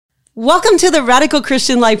Welcome to the Radical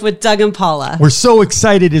Christian Life with Doug and Paula. We're so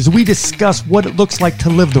excited as we discuss what it looks like to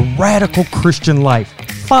live the radical Christian life,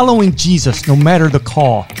 following Jesus no matter the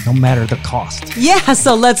call, no matter the cost. Yeah,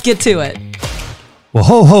 so let's get to it. Well,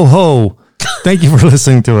 ho, ho, ho. Thank you for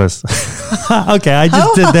listening to us. Okay, I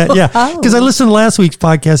just did that. Yeah, because I listened to last week's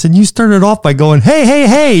podcast and you started off by going, hey, hey,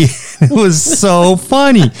 hey. It was so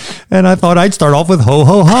funny. And I thought I'd start off with ho,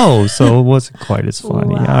 ho, ho. So it wasn't quite as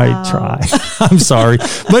funny. Wow. I try. I'm sorry.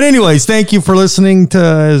 But anyways, thank you for listening to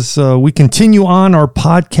as we continue on our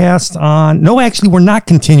podcast on. No, actually, we're not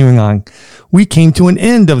continuing on. We came to an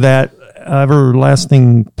end of that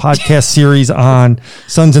everlasting podcast series on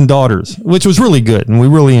sons and daughters, which was really good and we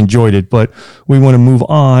really enjoyed it, but we want to move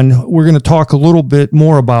on. We're going to talk a little bit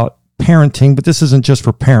more about parenting, but this isn't just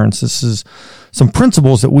for parents. This is some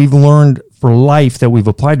principles that we've learned for life that we've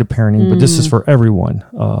applied to parenting, but this is for everyone,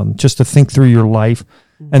 just to think through your life.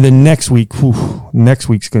 And then next week's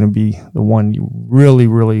going to be the one you really,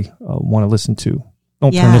 really want to listen to.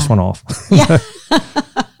 Don't turn this one off. Yeah.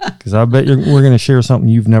 Because I bet we're going to share something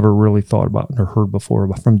you've never really thought about or heard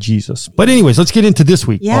before from Jesus. But anyways, let's get into this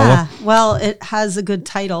week, Yeah, Paula. Well, it has a good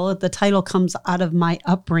title. The title comes out of my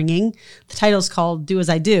upbringing. The title is called Do As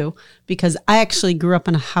I Do, because I actually grew up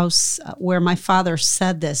in a house where my father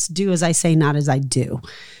said this, do as I say, not as I do.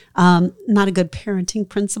 Not a good parenting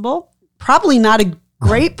principle. Probably not a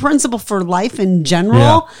great principle for life in general.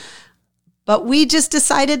 Yeah. But we just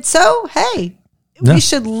decided, we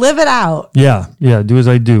should live it out. Yeah, do as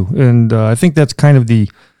I do. And I think that's kind of the,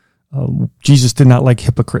 Jesus did not like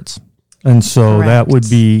hypocrites. And so Correct. That would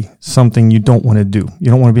be something you don't want to do.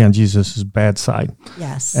 You don't want to be on Jesus' bad side.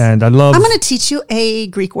 Yes. And I'm going to teach you a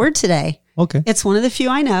Greek word today. Okay. It's one of the few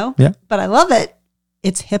I know, but I love it.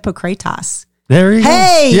 It's hypokritos. There you go.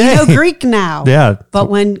 Hey, you know Greek now. Yeah. But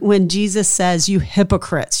when Jesus says, you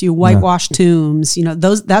hypocrites, you whitewash tombs,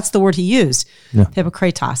 that's the word he used. Yeah.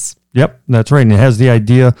 Hypokritos. Yep, that's right. And it has the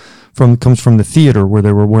idea comes from the theater where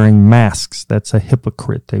they were wearing masks. That's a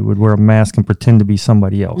hypocrite. They would wear a mask and pretend to be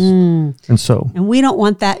somebody else. And we don't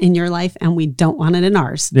want that in your life, and we don't want it in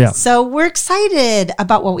ours. Yeah. So we're excited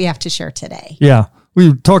about what we have to share today. Yeah. We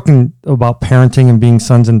were talking about parenting and being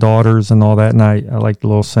sons and daughters and all that. And I like the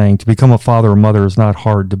little saying, to become a father or mother is not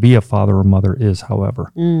hard. To be a father or mother is, however.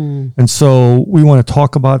 And so we want to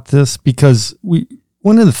talk about this because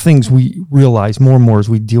one of the things we realize more and more as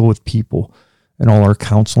we deal with people and all our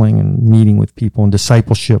counseling and meeting with people and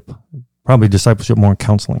discipleship, probably discipleship more than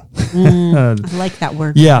counseling. I like that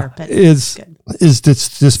word. Yeah, is this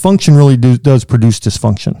dysfunction really does produce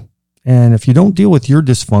dysfunction. And if you don't deal with your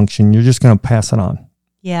dysfunction, you're just going to pass it on.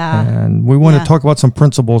 Yeah. And we want to talk about some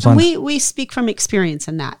principles on. We speak from experience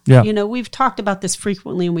in that. Yeah. We've talked about this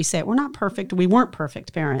frequently and we say, we're not perfect. We weren't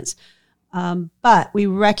perfect parents. But we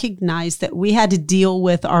recognize that we had to deal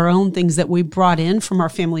with our own things that we brought in from our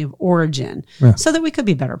family of origin so that we could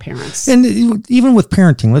be better parents. And even with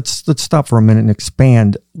parenting, let's stop for a minute and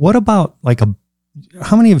expand. What about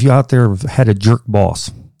how many of you out there have had a jerk boss?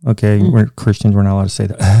 Okay, we're Christians, we're not allowed to say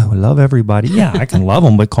that. Oh, I love everybody. Yeah, I can love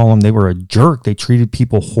them, but call them, they were a jerk. They treated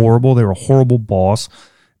people horrible. They were a horrible boss.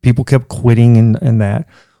 People kept quitting and that.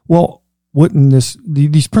 Well, wouldn't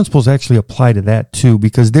these principles actually apply to that too?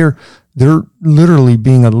 Because they're literally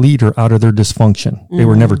being a leader out of their dysfunction. They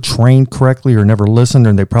were never trained correctly or never listened,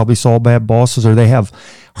 and they probably saw bad bosses, or they have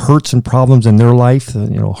hurts and problems in their life.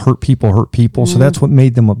 Hurt people. So that's what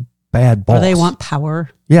made them a bad boss. Or they want power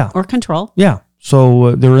or control. Yeah.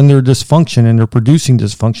 So they're in their dysfunction and they're producing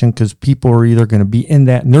dysfunction because people are either going to be in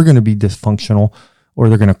that and they're going to be dysfunctional, or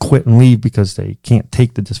they're going to quit and leave because they can't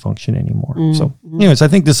take the dysfunction anymore. So anyways, I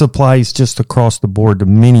think this applies just across the board to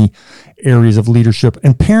many areas of leadership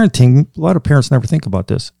and parenting. A lot of parents never think about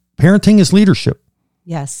this. Parenting is leadership.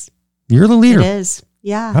 Yes. You're the leader. It is.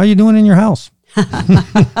 Yeah. How are you doing in your house?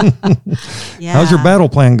 How's your battle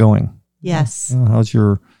plan going? Yes. How's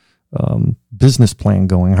your business plan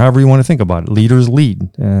going? However you want to think about it. Leaders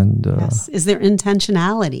lead. And yes. Is there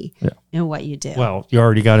intentionality in what you do? Well, you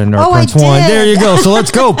already got into our Prince one. There you go. So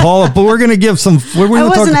let's go, Paula. But we're going to give some. I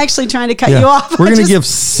wasn't actually trying to cut you off. We're going to give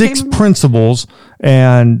 6 principles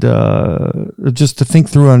and just to think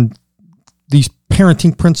through on these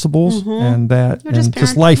parenting principles and that, and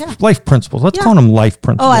just life principles. Let's call them life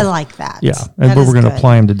principles. Oh, I like that. Yeah, but we're going to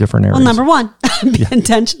apply them to different areas. Well, number 1, be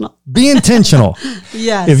intentional. Be intentional.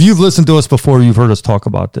 Yes. If you've listened to us before, you've heard us talk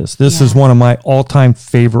about this. This is one of my all-time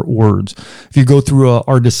favorite words. If you go through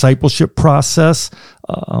our discipleship process,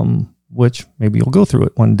 which maybe you'll go through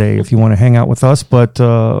it one day if you want to hang out with us, but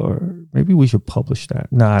maybe we should publish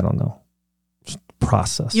that. No, I don't know.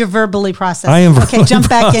 Process. You're verbally processing. I am verbally Okay, jump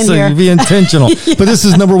back in here. Be intentional. But this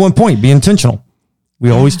is number 1 point. Be intentional. We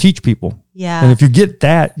always teach people. Yeah. And if you get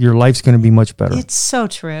that, your life's going to be much better. It's so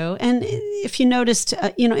true. And if you noticed,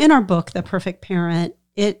 in our book, The Perfect Parent,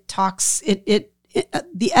 it talks,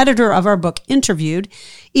 the editor of our book interviewed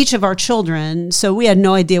each of our children. So we had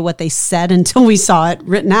no idea what they said until we saw it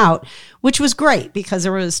written out, which was great because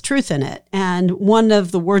there was truth in it. And one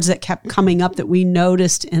of the words that kept coming up that we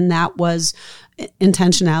noticed in that was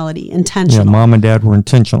intentionality, intentional. Yeah, mom and dad were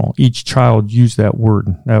intentional. Each child used that word.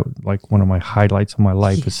 That was like one of my highlights of my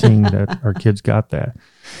life is seeing that our kids got that.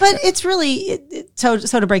 But it's really, so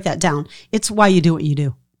to break that down, it's why you do what you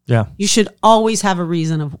do. Yeah. You should always have a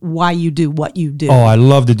reason of why you do what you do. Oh, I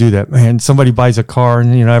love to do that, man. Somebody buys a car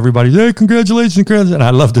and, everybody's, hey, congratulations. And I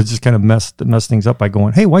love to just kind of mess things up by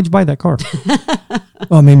going, hey, why'd you buy that car?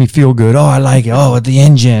 Oh, it made me feel good. Oh, I like it. Oh, the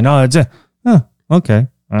engine. Oh, okay.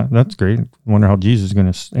 That's great. I wonder how Jesus is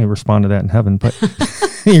going to respond to that in heaven. But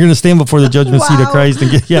you're going to stand before the judgment seat of Christ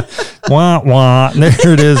and get, wah, wah.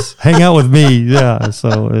 There it is. Hang out with me. Yeah.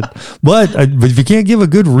 But if you can't give a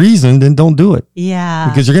good reason, then don't do it. Yeah.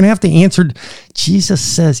 Because you're going to have to answer. Jesus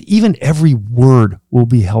says even every word will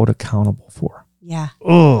be held accountable for. Yeah.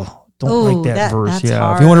 Oh, don't like that verse. That's yeah.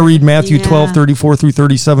 hard. If you want to read Matthew 12, 34 through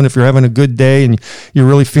 37, if you're having a good day and you're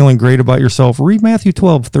really feeling great about yourself, read Matthew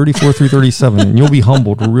 12, 34 through 37, and you'll be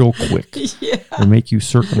humbled real quick. Yeah. It'll make you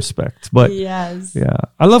circumspect. But yes. Yeah,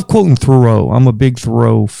 I love quoting Thoreau. I'm a big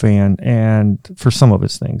Thoreau fan, and for some of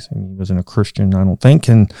his things, he wasn't a Christian, I don't think,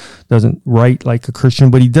 and doesn't write like a Christian,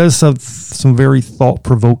 but he does have some very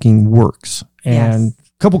thought-provoking works. And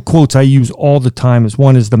couple quotes I use all the time is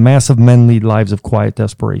one is the massive men lead lives of quiet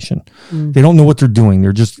desperation. They don't know what they're doing.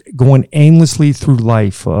 They're just going aimlessly through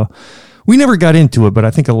life. We never got into it, but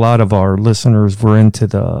I think a lot of our listeners were into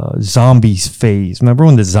the zombies phase. Remember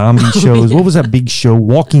when the zombie shows, what was that big show?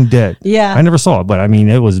 Walking Dead. Yeah. I never saw it, but I mean,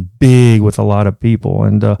 it was big with a lot of people.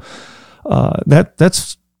 And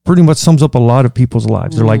that's pretty much sums up a lot of people's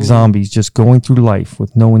lives. They're like zombies, just going through life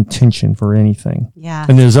with no intention for anything. Yeah.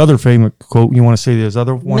 And there's other famous quote. You want to say there's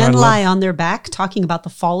other one? Men lie on their back, talking about the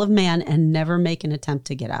fall of man and never make an attempt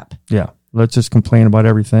to get up. Yeah. Let's just complain about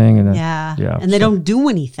everything. And And they don't do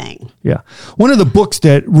anything. Yeah. One of the books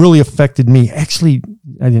that really affected me, actually,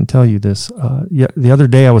 I didn't tell you this. The other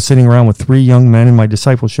day I was sitting around with 3 young men in my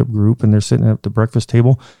discipleship group, and they're sitting at the breakfast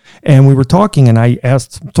table, and we were talking, and I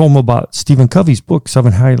told them about Stephen Covey's book,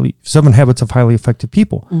 7 Habits of Highly Effective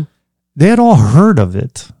People. They had all heard of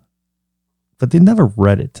it, but they never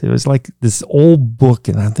read it. It was like this old book,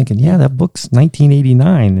 and I'm thinking, yeah, that book's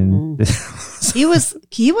 1989, and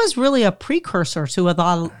he was really a precursor to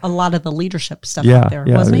a lot of the leadership stuff out there,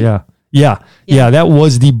 wasn't he? Yeah, that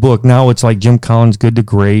was the book. Now it's like Jim Collins' Good to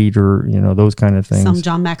Great, or those kind of things. Some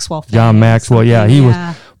John Maxwell. He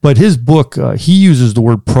was. But his book, he uses the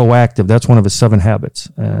word proactive. That's one of his 7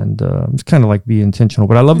 habits, and it's kind of like be intentional.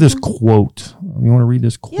 But I love this quote. You want to read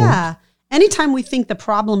this quote? Yeah. Anytime we think the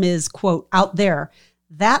problem is, quote, out there,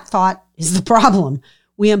 that thought is the problem.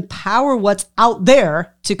 We empower what's out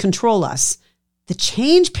there to control us. The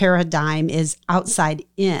change paradigm is outside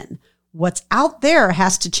in. What's out there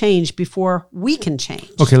has to change before we can change.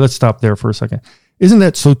 Okay, let's stop there for a second. Isn't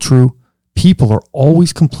that so true? People are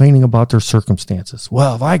always complaining about their circumstances.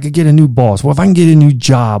 Well, if I could get a new boss, well, if I can get a new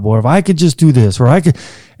job, or if I could just do this, and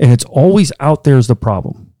it's always out there is the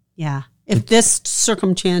problem. Yeah. If this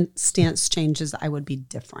circumstance changes, I would be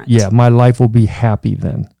different. Yeah, my life will be happy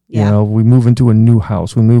then. Yeah. We move into a new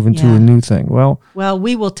house. We move into a new thing. Well,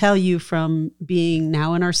 we will tell you from being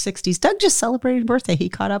now in our 60s. Doug just celebrated a birthday. He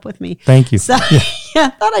caught up with me. Thank you. So,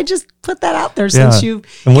 I thought I'd just put that out there since you've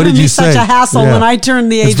and what given did you me say? Such a hassle when I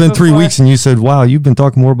turned the age. It's been 3 weeks, and you said, "Wow, you've been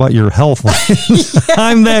talking more about your health."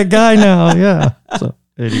 I'm that guy now. Yeah. So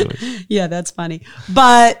anyway. Yeah, that's funny.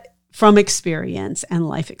 But from experience and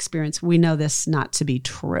life experience, we know this not to be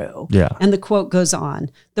true. Yeah. And the quote goes on,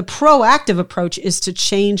 the proactive approach is to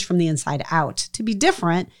change from the inside out, to be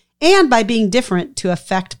different, and by being different, to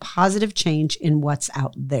affect positive change in what's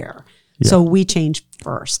out there. Yeah. So we change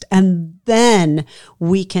first, and then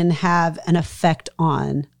we can have an effect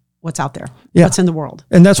on what's out there, what's in the world.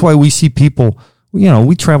 And that's why we see people,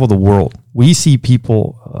 we travel the world. We see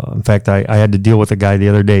people, in fact, I had to deal with a guy the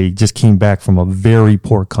other day. He just came back from a very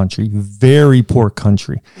poor country.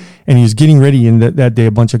 And he was getting ready, and that day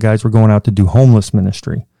a bunch of guys were going out to do homeless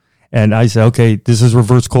ministry. And I said, okay, this is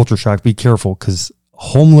reverse culture shock. Be careful, because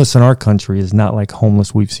homeless in our country is not like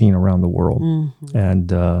homeless we've seen around the world. Mm-hmm.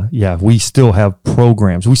 And we still have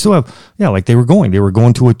programs. We still have, like they were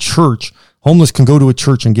going to a church Homeless can go to a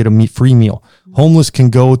church and get a free meal. Homeless can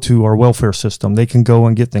go to our welfare system. They can go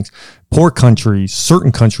and get things. Poor countries,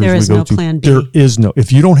 certain countries There is we go no to, plan B. there is no.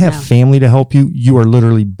 If you don't have No. family to help you, you are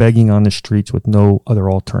literally begging on the streets with no other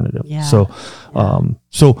alternative. Yeah. So,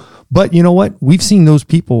 but you know what? We've seen those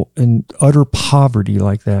people in utter poverty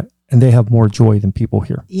like that, and they have more joy than people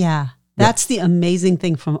here. Yeah. That's the amazing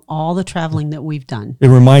thing from all the traveling that we've done. It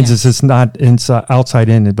reminds us it's not outside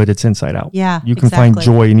in, but it's inside out. Yeah, you can find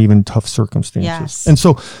exactly. joy in even tough circumstances. Yes. And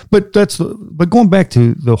so, but going back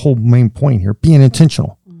to the whole main point here, being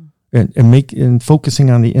intentional and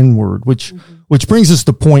focusing on the inward, which brings us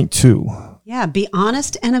to point 2. Yeah. Be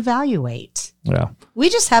honest and evaluate. Yeah. We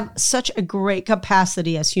just have such a great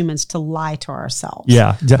capacity as humans to lie to ourselves.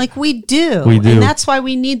 Yeah. Like we do. We do. And that's why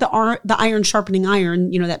we need the iron sharpening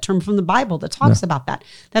iron, that term from the Bible that talks about that.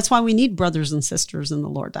 That's why we need brothers and sisters in the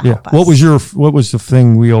Lord to help us. What was the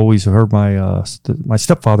thing we always heard my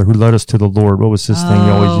stepfather who led us to the Lord? What was his thing he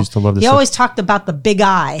always used to love to say? He always talked about the big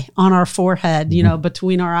eye on our forehead,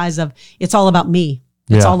 between our eyes of it's all about me.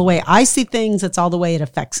 It's all the way I see things. It's all the way it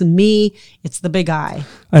affects me. It's the big eye.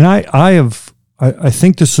 And I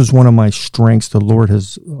think this is one of my strengths the Lord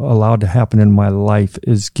has allowed to happen in my life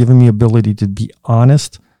is giving me ability to be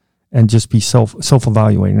honest and just be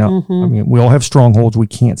self-evaluating. Now, I mean, we all have strongholds we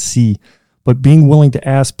can't see, but being willing to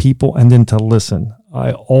ask people and then to listen.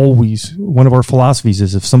 One of our philosophies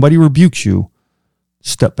is if somebody rebukes you,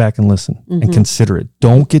 step back and listen and consider it.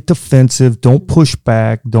 Don't get defensive. Don't push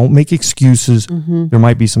back. Don't make excuses. There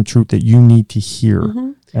might be some truth that you need to hear.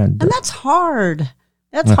 And that's hard.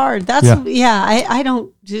 That's hard. I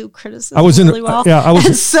don't do criticism really well.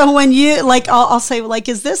 And so when you I'll say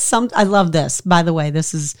is this I love this, by the way,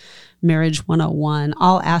 this is Marriage 101.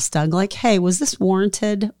 I'll ask Doug hey, was this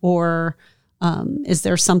warranted or is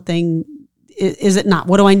there something, is it not?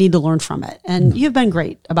 What do I need to learn from it? And you've been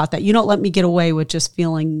great about that. You don't let me get away with just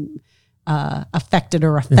feeling affected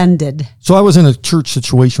or offended. So I was in a church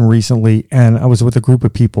situation recently and I was with a group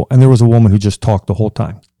of people and there was a woman who just talked the whole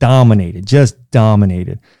time, just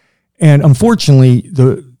dominated. And unfortunately,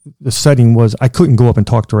 the setting was I couldn't go up and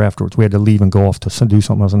talk to her afterwards. We had to leave and go off to do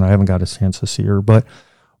something else and I haven't got a chance to see her. But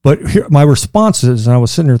here, my response is, and I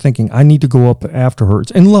was sitting there thinking, I need to go up after her.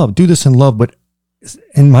 It's in love, do this in love.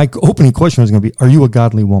 And my opening question was going to be, are you a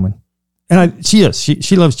godly woman? And she is.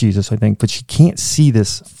 She loves Jesus, I think, but she can't see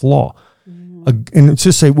this flaw. And it's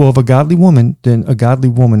just say, well, if a godly woman, then a godly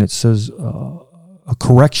woman, it says a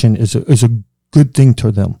correction is a good thing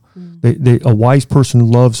to them. A wise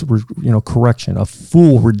person loves, correction. A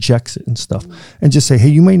fool rejects it and stuff. And just say, hey,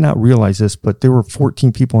 you may not realize this, but there were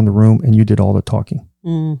 14 people in the room and you did all the talking.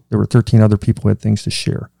 There were 13 other people who had things to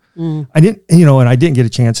share. I didn't, and I didn't get a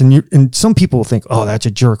chance. And some people will think, oh, that's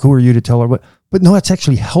a jerk. Who are you to tell her? But no, it's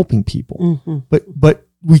actually helping people. But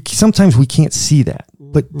sometimes we can't see that.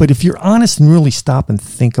 But if you're honest and really stop and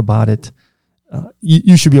think about it,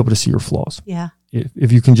 you should be able to see your flaws. Yeah.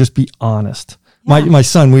 If you can just be honest. Yeah. My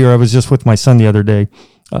son, I was just with my son the other day.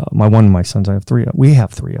 One of my sons, I have 3. We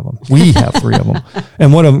have 3 of them. We have 3 of them.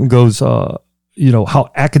 And one of them goes,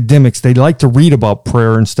 how academics, they like to read about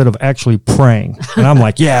prayer instead of actually praying. And I'm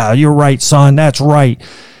like, yeah, you're right, son. That's right.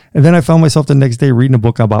 And then I found myself the next day reading a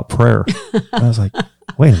book about prayer. And I was like,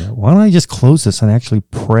 wait a minute, why don't I just close this and actually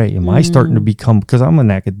pray? Am I starting to become, because I'm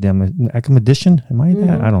an academician? Am I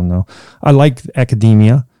that? I don't know. I like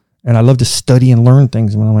academia and I love to study and learn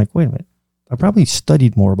things. And I'm like, wait a minute, I probably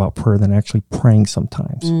studied more about prayer than actually praying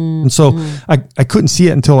sometimes. And so I couldn't see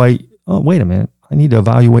it until wait a minute, I need to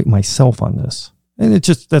evaluate myself on this. And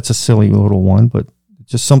that's a silly little one, but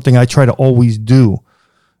it's just something I try to always do.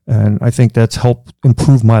 And I think that's helped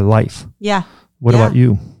improve my life. Yeah. What about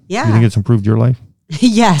you? Yeah. You think it's improved your life?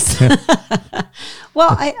 Yes.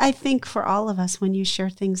 Well, I think for all of us, when you share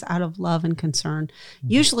things out of love and concern,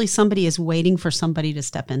 usually somebody is waiting for somebody to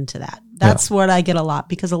step into that. That's what I get a lot,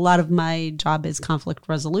 because a lot of my job is conflict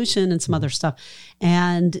resolution and some other stuff.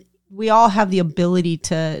 And we all have the ability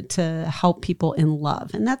to help people in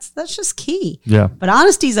love. And that's just key. Yeah. But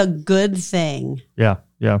honesty is a good thing. Yeah.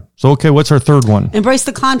 Yeah. So, okay, what's our third one? Embrace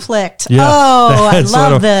the conflict. Yeah, oh, I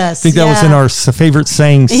love this. I think that was in our favorite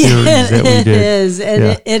saying series that we did. It is.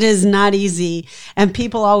 And it is not easy. And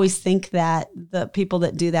people always think that the people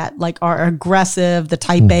that do that are aggressive, the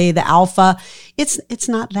type A, the alpha. It's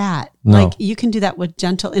not that. No. You can do that with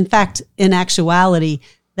gentle. In fact, in actuality,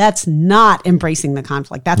 that's not embracing the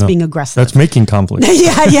conflict. That's being aggressive. That's making conflict.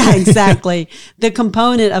 Yeah, exactly. The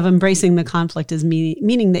component of embracing the conflict is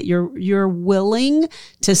meaning that you're willing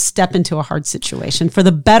to step into a hard situation for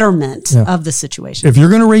the betterment of the situation. If you're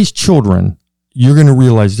going to raise children, you're going to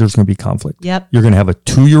realize there's going to be conflict. Yep. You're going to have a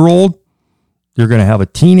 2-year-old. You're going to have a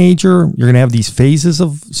teenager. You're going to have these phases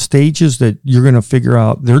of stages that you're going to figure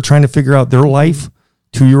out. They're trying to figure out their life.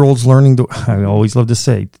 2-year-olds learning to, I always love to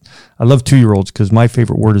say, I love 2-year-olds because my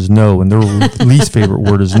favorite word is no, and their least favorite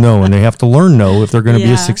word is no, and they have to learn no if they're going to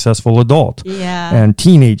be a successful adult. Yeah. And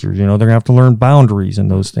teenagers, they're going to have to learn boundaries and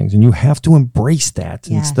those things, and you have to embrace that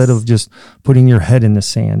instead of just putting your head in the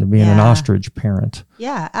sand and being an ostrich parent.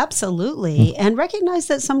 Yeah, absolutely. And recognize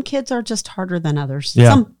that some kids are just harder than others. Yeah.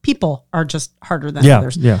 Some people are just harder than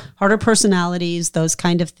others. Yeah. Harder personalities, those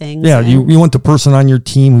kind of things. Yeah, And you want the person on your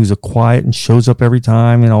team who's a quiet and shows up every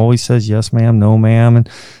time and always says yes, ma'am, no, ma'am, and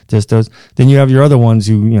just does. Then you have your other ones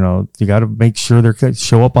who, you got to make sure they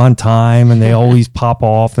show up on time and they always pop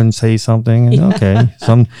off and say something. And okay,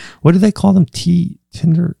 what do they call them?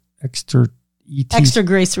 Extra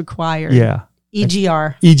grace required. Yeah.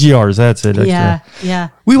 EGRs, that's it. Yeah.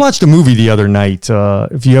 We watched a movie the other night.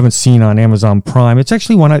 If you haven't seen on Amazon Prime, it's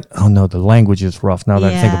actually the language is rough. Now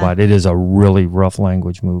that I think about it, it is a really rough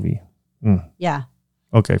language movie. Yeah.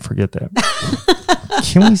 Okay, forget that.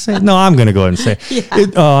 Can we say it? No, I'm going to go ahead and say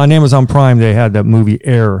it. On Amazon Prime, they had that movie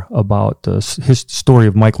Air about his story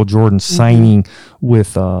of Michael Jordan signing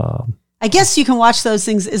with... I guess you can watch those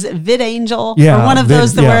things. Is it VidAngel? Yeah. Or one of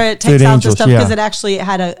those where it takes out the VidAngels, stuff because it actually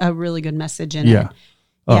had a really good message in it.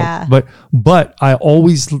 Yeah. But I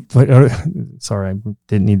always... sorry, I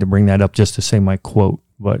didn't need to bring that up just to say my quote.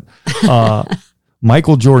 But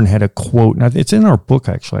Michael Jordan had a quote. And it's in our book,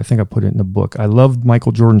 actually. I think I put it in the book. I loved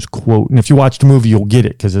Michael Jordan's quote. And if you watch the movie, you'll get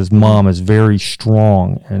it because his mom is very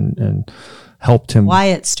strong and helped him.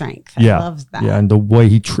 Quiet strength. I love that. Yeah, and the way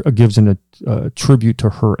he gives a tribute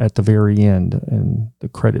to her at the very end and the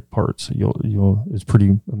credit parts, is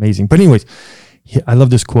pretty amazing. But anyways, I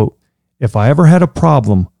love this quote. If I ever had a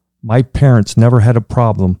problem, my parents never had a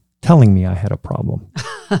problem telling me I had a problem.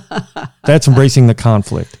 That's embracing the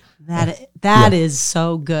conflict. That is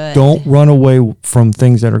so good. Don't run away from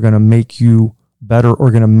things that are going to make you better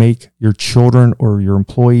or going to make your children or your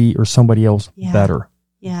employee or somebody else better.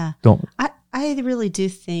 Yeah. Don't. I really do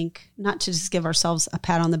think, not to just give ourselves a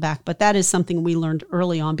pat on the back, but that is something we learned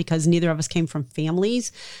early on because neither of us came from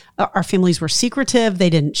families. Our families were secretive. They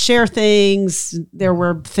didn't share things. There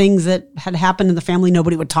were things that had happened in the family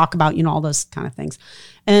nobody would talk about, all those kind of things.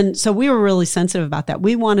 And so we were really sensitive about that.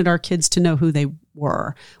 We wanted our kids to know who they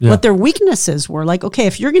were, what their weaknesses were. Like, okay,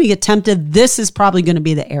 if you're going to get tempted, this is probably going to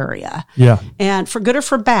be the area. Yeah. And for good or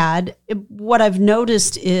for bad, what I've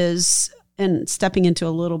noticed is... and stepping into a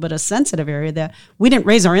little bit of sensitive area that we didn't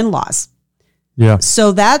raise our in-laws. Yeah.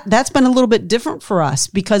 So that's been a little bit different for us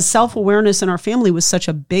because self-awareness in our family was such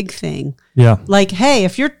a big thing. Yeah. Like, hey,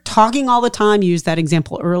 if you're talking all the time, you used that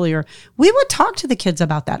example earlier, we would talk to the kids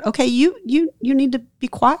about that. Okay, you need to be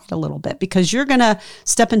quiet a little bit because you're going to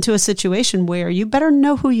step into a situation where you better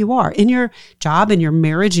know who you are in your job, in your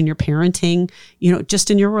marriage, in your parenting, just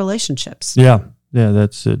in your relationships. Yeah. Yeah,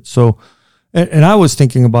 that's it. So, and I was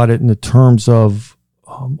thinking about it in the terms of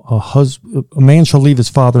a man shall leave his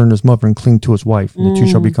father and his mother and cling to his wife, and the two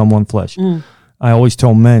shall become one flesh. I always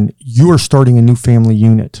tell men, you are starting a new family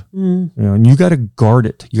unit, and you got to guard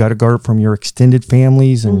it. You got to guard it from your extended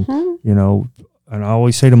families, and and I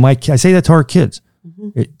always say to I say that to our kids.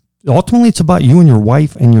 Ultimately, it's about you and your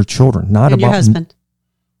wife and your children, not and about your husband.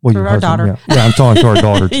 Well, your your husband, daughter. Yeah, I'm talking to our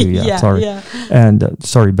daughter too. Yeah, sorry. Yeah. And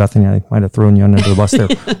sorry, Bethany, I might have thrown you under the bus there.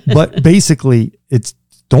 But basically, it's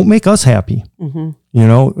don't make us happy. We'll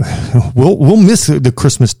miss the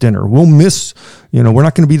Christmas dinner. We'll miss, we're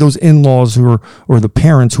not going to be those in-laws or the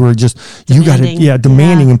parents who are just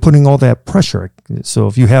demanding and putting all that pressure. So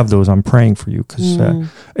if you have those, I'm praying for you because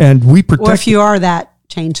and we protect. Or if you are that,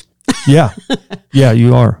 change. Yeah,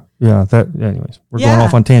 you are. Yeah, anyways, we're going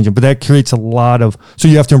off on tangent, but that creates a lot of, so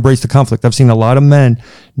you have to embrace the conflict. I've seen a lot of men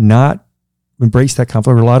not embrace that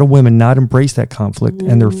conflict, or a lot of women not embrace that conflict,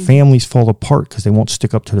 and their families fall apart because they won't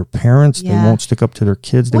stick up to their parents, they won't stick up to their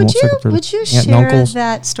kids, they won't stick up to their Would you aunt and share uncles.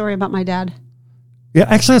 that story about my dad? Yeah,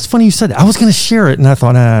 actually, that's funny you said that. I was going to share it, and I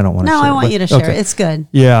thought, I don't want to share it. No, I want you to share it. It's good.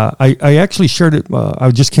 Yeah, I actually shared it.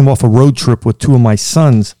 I just came off a road trip with two of my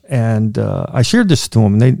sons, and I shared this to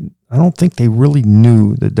them, and I don't think they really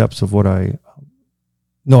knew the depths of what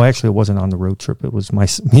no, actually it wasn't on the road trip. It was my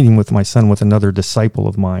meeting with my son with another disciple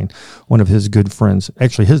of mine, one of his good friends,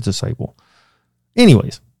 actually his disciple.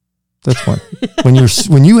 Anyways, that's fun.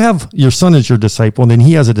 when you have your son as your disciple, and then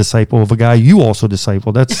he has a disciple of a guy you also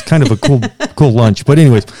disciple, that's kind of a cool lunch. But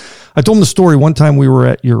anyways, I told him the story. One time we were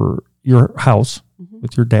at your house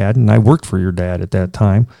with your dad, and I worked for your dad at that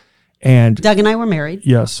time. And Doug and I were married.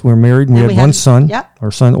 Yes, we were married, and we had one son. Yep.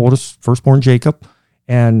 Our son, oldest, firstborn Jacob,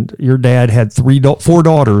 and your dad had 4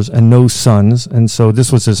 daughters and no sons, and so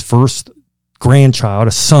this was his first grandchild,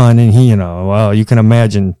 a son, and he, well, you can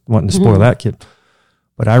imagine wanting to spoil that kid.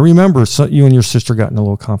 But I remember you and your sister got in a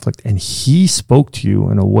little conflict, and he spoke to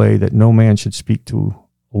you in a way that no man should speak to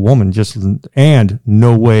a woman, and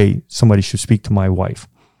no way somebody should speak to my wife.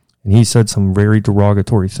 And he said some very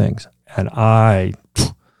derogatory things. And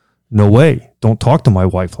no way, don't talk to my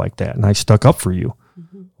wife like that. And I stuck up for you.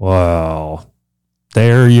 Mm-hmm. Well,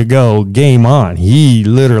 there you go. Game on. He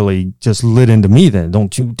literally just lit into me then.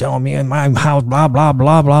 Don't you tell me in my house, blah, blah,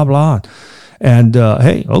 blah, blah, blah. And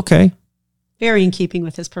hey, okay. Very in keeping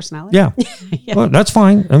with his personality. Yeah. Yeah. Well, that's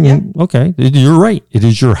fine. I mean, okay. You're right. It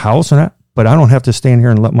is your house, but I don't have to stand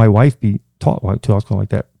here and let my wife be talking like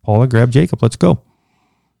that. Paula, grab Jacob. Let's go.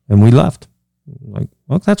 And we left. Like,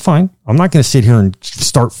 well, that's fine. I'm not going to sit here and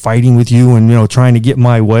start fighting with you and, trying to get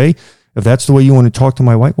my way. If that's the way you want to talk to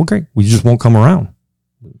my wife, well, great. We just won't come around.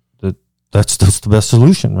 That's the best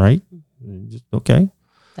solution, right? Okay.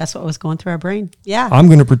 That's what was going through our brain. Yeah. I'm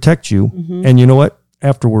going to protect you. Mm-hmm. And you know what?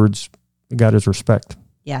 Afterwards, got his respect.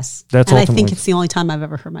 Yes. That's and I think it's the only time I've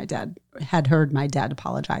ever heard my dad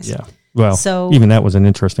apologize. Yeah. Well, so, even that was an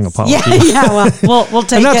interesting apology. Yeah. Well, we'll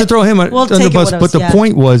take it. Not to throw him under the bus, but the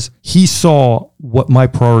point was he saw what my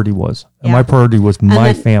priority was. And my priority was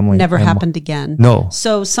my family. Never happened again. No.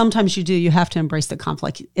 So sometimes you have to embrace the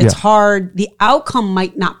conflict. It's hard. The outcome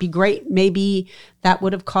might not be great. Maybe that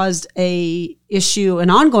would have caused an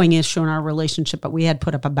ongoing issue in our relationship, but we had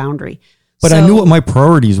put up a boundary. But I knew what my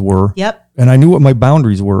priorities were. Yep. And I knew what my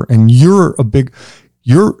boundaries were. And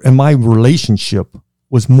and my relationship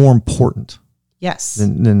was more important. Yes.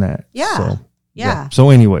 Than that. Yeah. So, So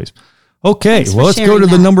anyways. Okay. Well, let's go to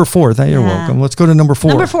the number 4. You're welcome. Let's go to number 4.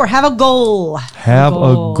 Number 4, have a goal. Have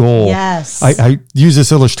a goal. Yes. I use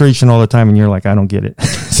this illustration all the time and you're like, I don't get it.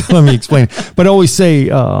 So let me explain. But I always say,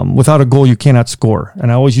 without a goal, you cannot score.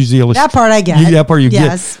 And I always use the illustration. That part I get. That part you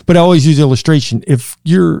get. But I always use the illustration.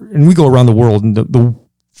 And we go around the world, and the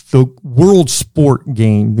world sport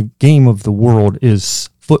game, the game of the world is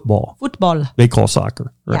football. They call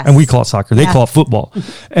soccer, right? Yes. And we call it soccer. They call it football.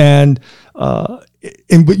 So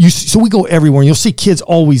we go everywhere, and you'll see kids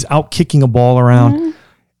always out kicking a ball around. Mm-hmm.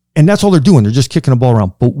 And that's all they're doing. They're just kicking a ball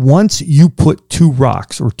around. But once you put 2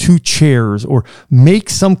 rocks or 2 chairs or make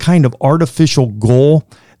some kind of artificial goal,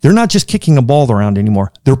 they're not just kicking a ball around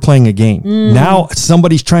anymore. They're playing a game. Now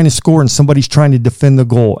somebody's trying to score and somebody's trying to defend the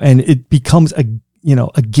goal. And it becomes a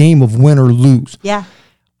game of win or lose. Yeah.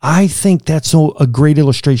 I think that's a great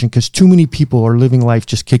illustration, because too many people are living life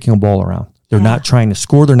just kicking a ball around. They're not trying to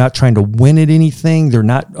score. They're not trying to win at anything. They're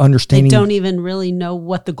not understanding. They don't even really know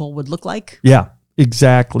what the goal would look like. Yeah.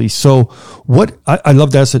 Exactly. So I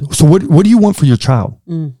love that. So what do you want for your child?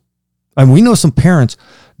 And we know some parents,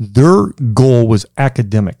 their goal was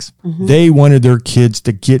academics. Mm-hmm. They wanted their kids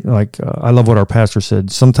to get I love what our pastor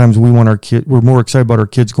said. Sometimes we're more excited about our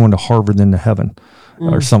kids going to Harvard than to heaven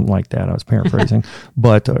or something like that. I was paraphrasing,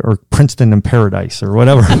 but, or Princeton and paradise or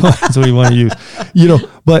whatever that's what we want to use,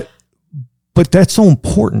 but that's so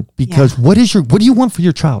important, because what do you want for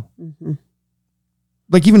your child? Mm-hmm.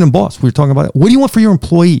 Like even in Boss, we were talking about it. What do you want for your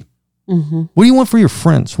employee? Mm-hmm. What do you want for your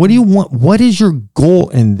friends? What do you want? What is your goal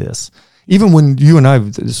in this? Even when you and I,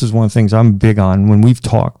 this is one of the things I'm big on when we've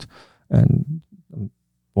talked, and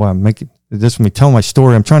I'm making this when me tell my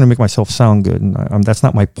story. I'm trying to make myself sound good, and that's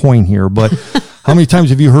not my point here. But how many times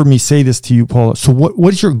have you heard me say this to you, Paula? So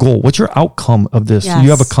what is your goal? What's your outcome of this? Yes. You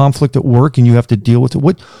have a conflict at work and you have to deal with it.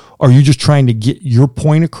 What are you just trying to get your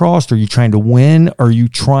point across? Are you trying to win? Are you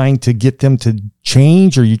trying to get them to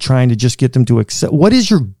change? Are you trying to just get them to accept? What is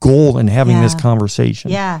your goal in having this conversation?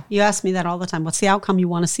 Yeah. You ask me that all the time. What's the outcome you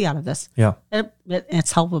want to see out of this? Yeah.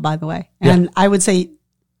 It's helpful, by the way. And I would say,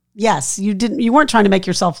 yes, you weren't trying to make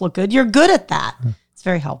yourself look good. You're good at that. It's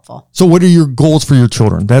very helpful. So what are your goals for your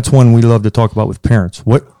children? That's one we love to talk about with parents.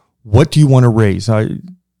 What do you want to raise? I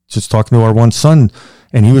just talking to our one son,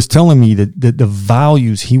 and he was telling me that the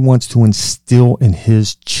values he wants to instill in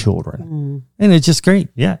his children. And it's just great.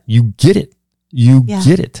 Yeah. You get it. You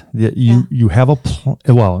get it. You have a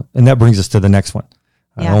well, and that brings us to the next one.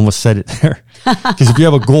 I almost said it there. Because if you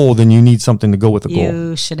have a goal, then you need something to go with the goal.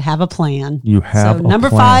 You should have a plan. You have a plan. Number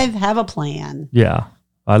 5, have a plan. Yeah.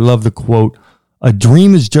 I love the quote. A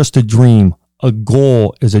dream is just a dream. A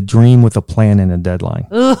goal is a dream with a plan and a deadline.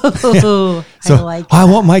 Ooh, so, I like that. I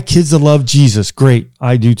want my kids to love Jesus. Great.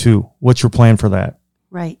 I do too. What's your plan for that?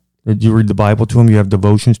 Right. Did you read the Bible to them? You have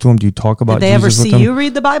devotions to them? Do you talk about Jesus? Did they ever see you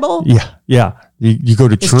read the Bible? Yeah. Yeah. You go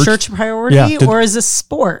to church? Is church a priority or is this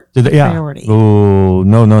sport a priority? Oh,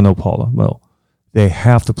 no, Paula. Well, they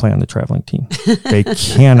have to play on the traveling team. They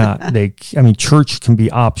cannot. Church can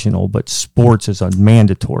be optional, but sports is a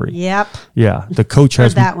mandatory. Yep. Yeah, the coach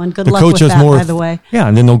has that one. Good the luck coach with has that, more, by the way. Yeah,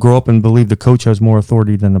 and then they'll grow up and believe the coach has more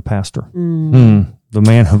authority than the pastor. The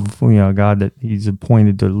man of God that he's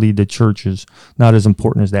appointed to lead the church is not as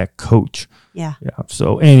important as that coach. Yeah. Yeah.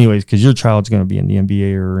 So, anyways, because your child's going to be in the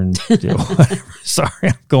NBA or in whatever. Sorry,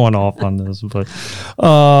 I'm going off on this, but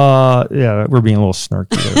we're being a little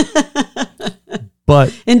snarky there.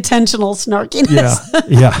 But intentional snarkiness.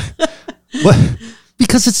 Yeah. But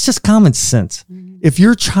because it's just common sense. If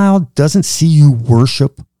your child doesn't see you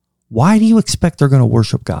worship, why do you expect they're going to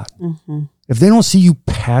worship God? If they don't see you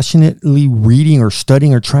passionately reading or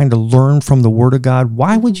studying or trying to learn from the Word of God,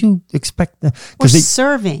 why would you expect them? Or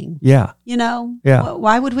serving. Yeah. Yeah.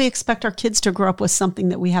 Why would we expect our kids to grow up with something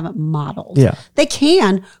that we haven't modeled? Yeah. They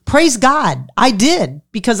can. Praise God. I did,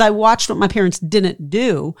 because I watched what my parents didn't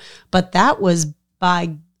do, but that was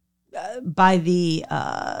by the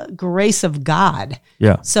grace of God.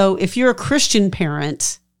 Yeah. So if you're a Christian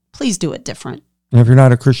parent, please do it different. And if you're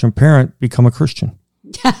not a Christian parent, become a Christian.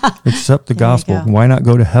 Accept the gospel. Why not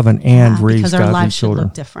go to heaven and raise godly children?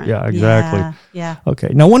 Look different. Yeah, exactly. Yeah. Okay.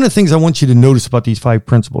 Now, one of the things I want you to notice about these 5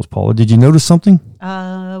 principles, Paula, did you notice something?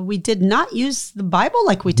 We did not use the Bible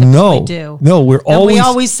like we typically do. No, we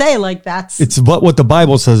always say like that's. It's about what the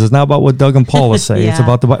Bible says. It's not about what Doug and Paula say. It's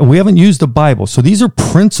about the Bible. We haven't used the Bible. So these are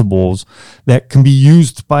principles that can be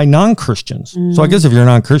used by non-Christians. So I guess if you're a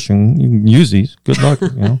non-Christian, you can use these. Good luck,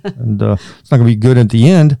 and it's not going to be good at the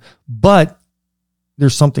end, but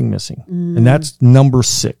there's something missing. And that's number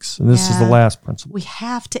 6. And this is the last principle. We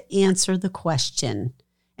have to answer the question,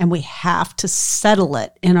 and we have to settle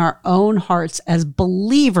it in our own hearts as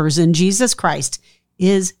believers in Jesus Christ.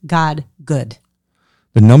 Is God good?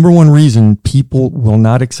 The number one reason people will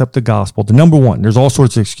not accept the gospel, there's all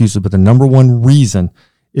sorts of excuses, but the number one reason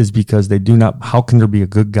is because they do not. How can there be a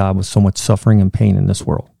good God with so much suffering and pain in this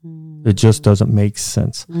world? It just doesn't make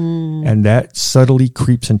sense. And that subtly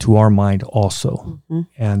creeps into our mind also.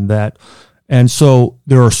 And so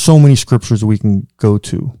there are so many scriptures we can go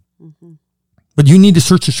to. But you need to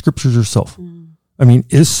search the scriptures yourself. I mean,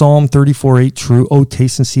 is Psalm 34:8 true? Oh,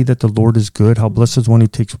 taste and see that the Lord is good. How blessed is one who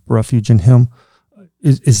takes refuge in him.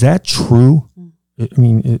 Is that true? I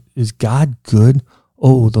mean, is God good?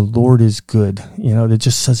 Oh, the Lord is good. It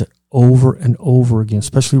just says it over and over again,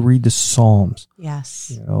 especially read the Psalms.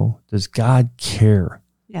 Yes. Does God care?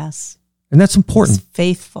 Yes. And that's important. He's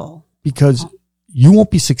faithful. Because you won't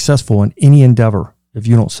be successful in any endeavor if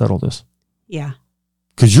you don't settle this. Yeah.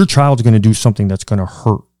 Because your child's going to do something that's going to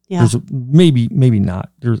hurt. Yeah. There's maybe not.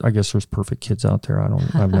 I guess there's perfect kids out there.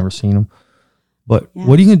 I've never seen them. But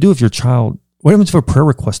what are you going to do if what happens if a prayer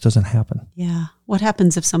request doesn't happen? Yeah. What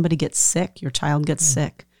happens if somebody gets sick? Your child gets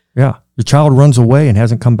sick. Yeah. Your child runs away and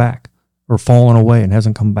hasn't come back, or fallen away and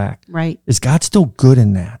hasn't come back. Right. Is God still good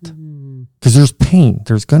in that? Because there's pain.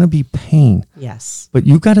 There's going to be pain. Yes. But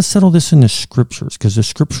you've got to settle this in the scriptures, because the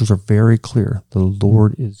scriptures are very clear. The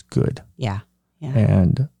Lord is good. Yeah.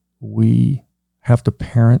 And we have to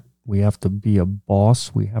parent. We have to be a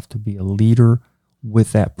boss. We have to be a leader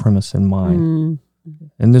with that premise in mind.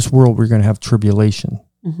 In this world, we're going to have tribulation.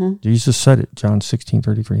 Jesus said it, John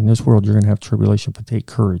 16:33. In this world, you're going to have tribulation, but take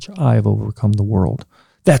courage. I have overcome the world.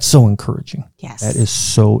 That's so encouraging. Yes. That is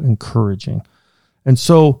so encouraging. And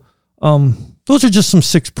so those are just some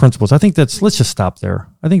 6 principles. I think let's just stop there.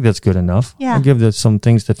 I think that's good enough. Yeah. I'll give that some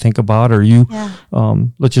things to think about.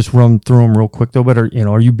 Let's just run through them real quick though. But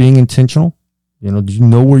are you being intentional? Do you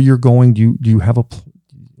know where you're going? Do you have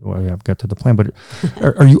I've got to the plan, but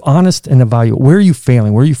are you honest and evaluate? Where are you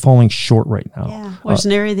failing? Where are you falling short right now? Yeah. Where's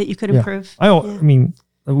an area that you could improve? I mean,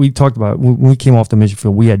 we talked about it. When we came off the mission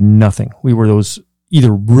field, we had nothing. We were those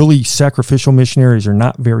either really sacrificial missionaries or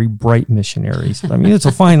not very bright missionaries. I mean, it's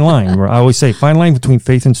a fine line. Where I always say, fine line between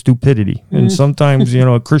faith and stupidity. And sometimes,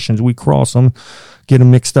 Christians, we cross them, get them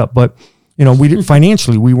mixed up. But,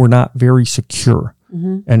 financially, we were not very secure.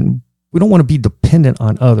 And we don't want to be dependent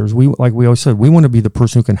on others. Like we always said, we want to be the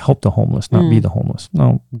person who can help the homeless, not be the homeless.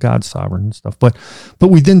 No, God's sovereign and stuff. But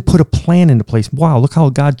we then put a plan into place. Wow, look how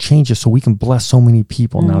God changes so we can bless so many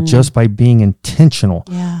people now just by being intentional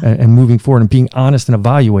and moving forward and being honest and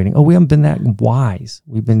evaluating. Oh, we haven't been that wise.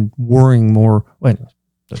 We've been worrying more. Well, anyways,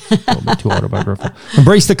 that's a little bit too autobiographical.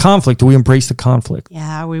 Embrace the conflict. Do we embrace the conflict?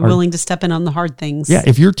 Yeah, are we willing to step in on the hard things? Yeah,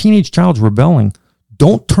 if your teenage child's rebelling,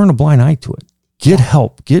 don't turn a blind eye to it. Get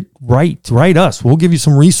help. Get write us. We'll give you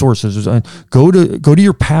some resources. Go to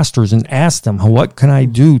your pastors and ask them, what can I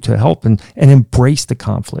do to help, and embrace the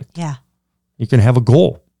conflict. Yeah. You can have a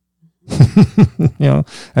goal.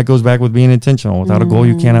 That goes back with being intentional. Without a goal,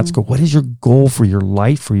 you cannot score. What is your goal for your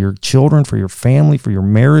life, for your children, for your family, for your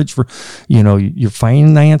marriage, for, your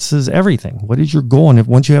finances, everything? What is your goal? And if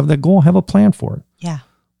once you have that goal, have a plan for it. Yeah.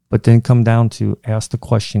 But then come down to ask the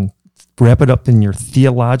question, wrap it up in your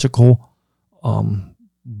theological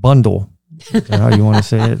bundle. How you want to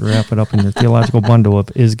say it? Wrap it up in your theological bundle of,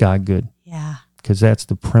 is God good? Yeah. Because that's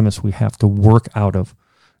the premise we have to work out of,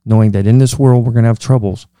 knowing that in this world we're going to have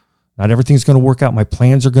troubles. Not everything's going to work out. My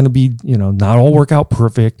plans are going to be, not all work out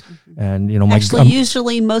perfect. And,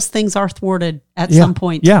 usually most things are thwarted at some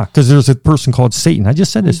point. Yeah, because there's a person called Satan. I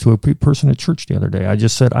just said this to a person at church the other day. I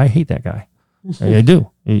just said, I hate that guy. I do.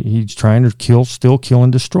 He's trying to steal, kill,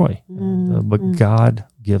 and destroy. But God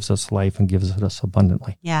gives us life and gives it us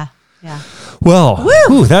abundantly. Yeah. Yeah. Well,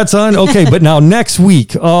 that's on. Okay, but now next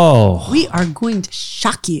week, we are going to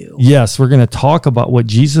shock you. Yes, we're going to talk about what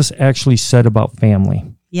Jesus actually said about family.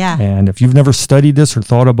 Yeah. And if you've never studied this or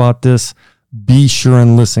thought about this, be sure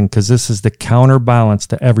and listen, because this is the counterbalance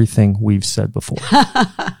to everything we've said before.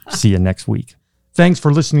 See you next week. Thanks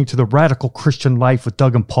for listening to The Radical Christian Life with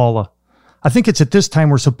Doug and Paula. I think it's at this time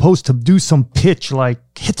we're supposed to do some pitch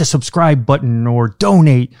like hit the subscribe button or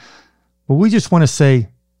donate. But we just want to say,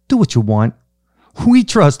 do what you want. We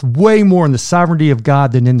trust way more in the sovereignty of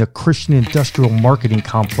God than in the Christian industrial marketing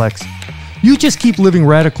complex. You just keep living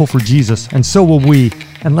radical for Jesus, and so will we.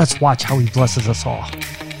 And let's watch how he blesses us all.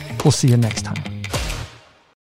 We'll see you next time.